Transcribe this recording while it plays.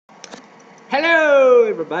Hello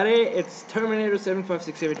everybody, it's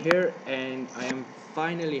Terminator7567 here, and I am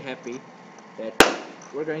finally happy that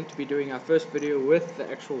we're going to be doing our first video with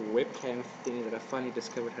the actual webcam thingy that I finally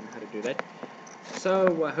discovered how to do that.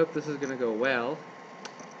 So I hope this is going to go well,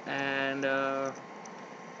 and I'm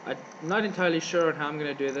not entirely sure on how I'm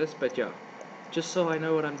going to do this, but yeah, just so I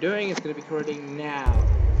know what I'm doing, it's going to be recording now.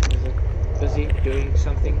 Is it busy doing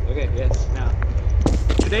something? Okay, yes, now.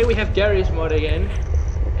 Today we have Gmod again,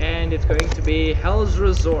 and it's going to be Hell's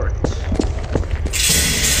Resort.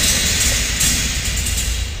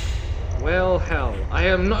 Well, hell, I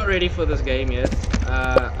am not ready for this game yet.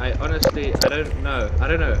 I honestly, I don't know. I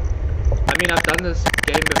mean, I've done this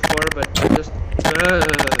game before, but I just,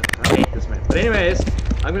 I hate this map. But anyways,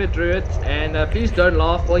 I'm gonna do it, and please don't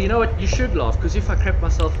laugh. Well, you know what? You should laugh, because if I crap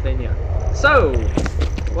myself, then yeah. So,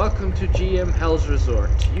 welcome to GM Hell's Resort.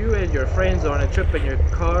 You and your friends are on a trip, and your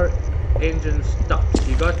car engine stops.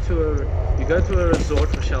 You go to a resort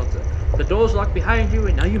for shelter. The door's locked behind you,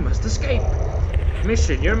 and now you must escape.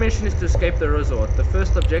 Mission. Your mission is to escape the resort. The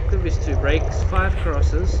first objective is to break 5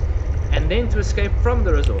 crosses, and then to escape from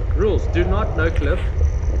the resort. Rules: do not no clip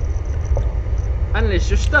unless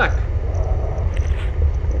you're stuck.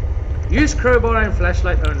 Use crowbar and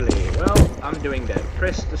flashlight only. Well, I'm doing that.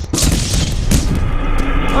 Press the start.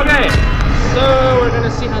 Okay, so we're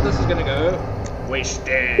gonna see how this is gonna go.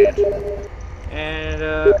 Wasted. And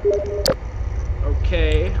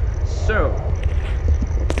okay, so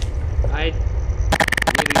I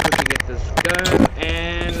immediately get this gun,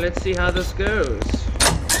 and let's see how this goes.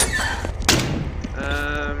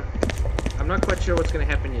 I'm not quite sure what's gonna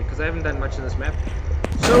happen here because I haven't done much in this map.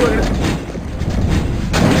 So we're gonna.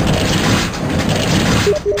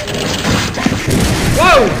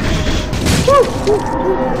 Whoa!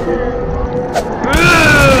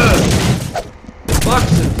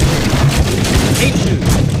 Boxes! Hate you!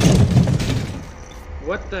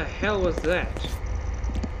 What the hell was that?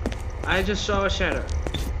 I just saw a shadow.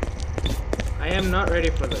 I am not ready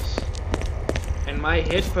for this. And my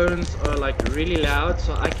headphones are like really loud,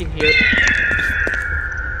 so I can hear.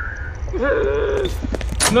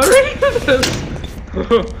 Not ready for this!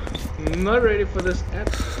 Not ready for this at.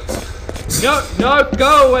 No,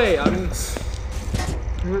 go away!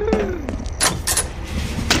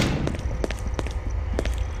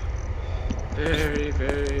 Very,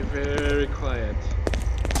 very, very quiet.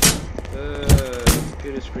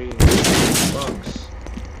 Computer screen. Box.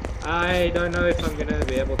 I don't know if I'm gonna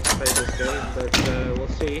be able to play this game, but we'll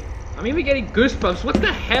see. I'm even getting goosebumps. What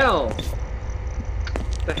the hell?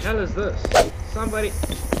 What the hell is this? Somebody.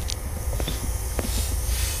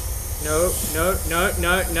 No.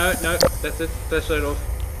 That's it. That's right off.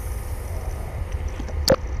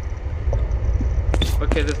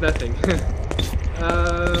 Okay, there's nothing.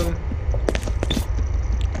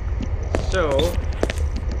 So,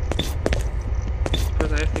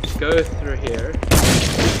 suppose I have to go through here.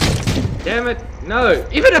 Damn it! No!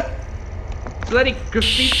 Even a bloody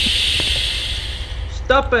graffiti!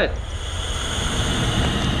 Stop it!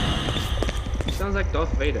 Sounds like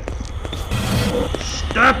Darth Vader.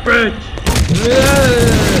 Stop it!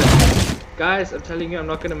 Guys, I'm telling you, I'm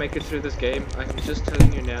not gonna make it through this game. I'm just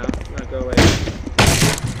telling you now. No, go away.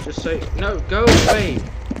 Just say no. Go away.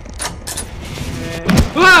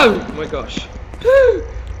 Whoa! Oh my gosh.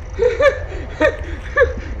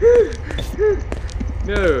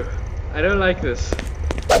 No, I don't like this.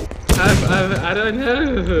 I don't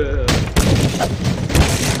know.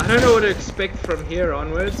 I don't know what to expect from here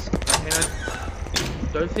onwards, and I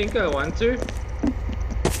don't think I want to.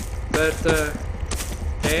 But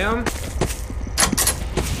damn.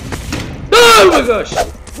 Oh my gosh!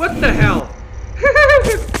 What the hell?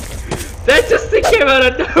 That just thing came out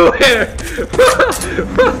of nowhere!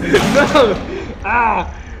 No!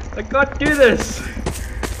 Ah! I can't do this!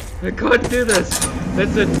 I can't do this!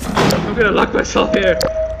 That's it. I'm gonna lock myself here.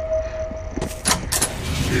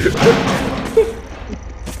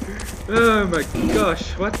 Oh my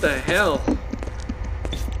gosh, what the hell?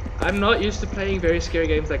 I'm not used to playing very scary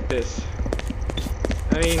games like this.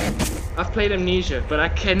 I mean, I've played Amnesia, but I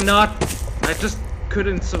just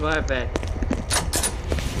couldn't survive that.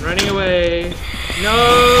 Running away.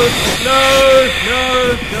 No!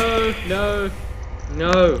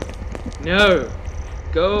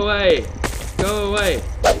 Go away. Go away.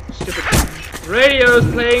 Stupid radio's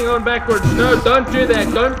playing on backwards. No, don't do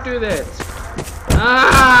that. Don't do that.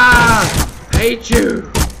 Ah! Hate you.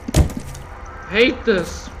 Hate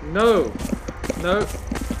this. No.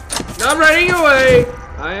 I'm running away.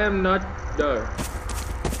 I am not. No.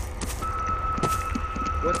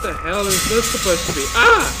 What the hell is this supposed to be?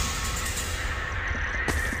 Ah!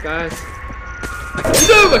 Guys.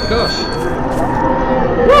 Oh my gosh!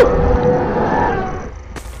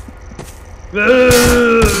 I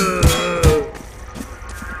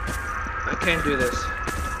can't do this.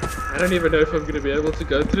 I don't even know if I'm gonna be able to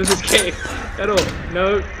go through this cave at all.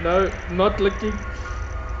 No, no, not looking.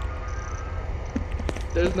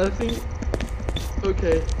 There's nothing.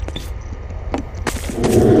 Okay.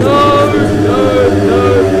 No, no, no,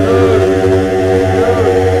 no, no.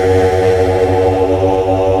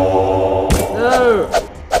 No.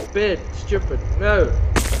 Bed, stupid. No.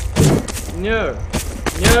 No.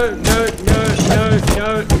 No, no, no, no, no,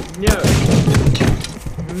 no.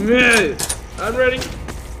 No. I'm ready.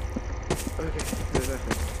 Okay, there's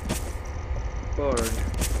nothing. Boring.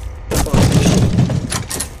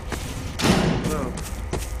 Oh.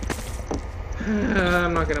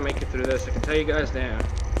 I'm not gonna make it through this, I can tell you guys now.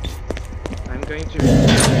 I'm going to...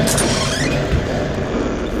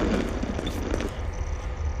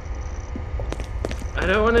 I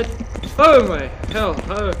don't want to... Oh my hell,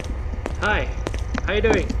 oh. Hi, how you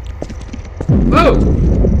doing? Whoa!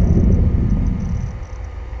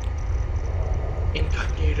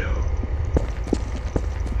 Incognito.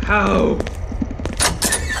 How?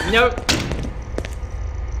 Nope.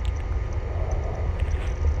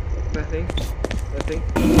 Nothing. Nothing.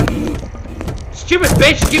 Stupid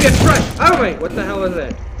bitch! Give me a try! Oh wait, what the hell was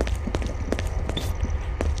that?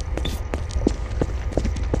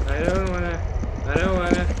 I don't wanna.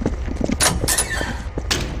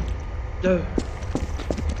 No.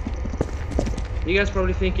 You guys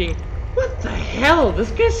probably thinking, what the hell?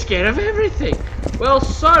 This guy's scared of everything. Well,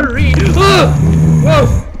 sorry. Oh!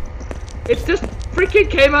 Whoa! It just freaking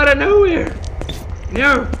came out of nowhere.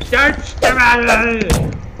 No, don't step out of it.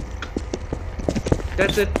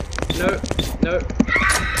 That's it. No, no.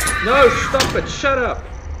 No, stop it. Shut up.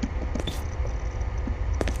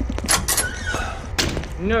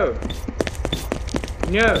 No.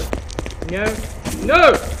 No. No.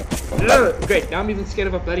 No. No. Great. Now I'm even scared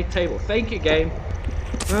of a bloody table. Thank you, game.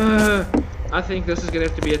 I think this is gonna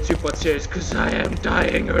have to be a two-part series because I am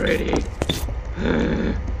dying already.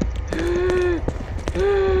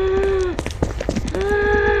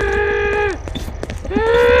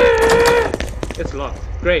 It's locked.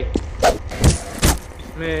 Great.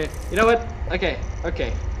 Man, you know what? Okay.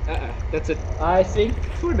 That's it. I think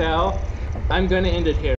for now, I'm gonna end it here.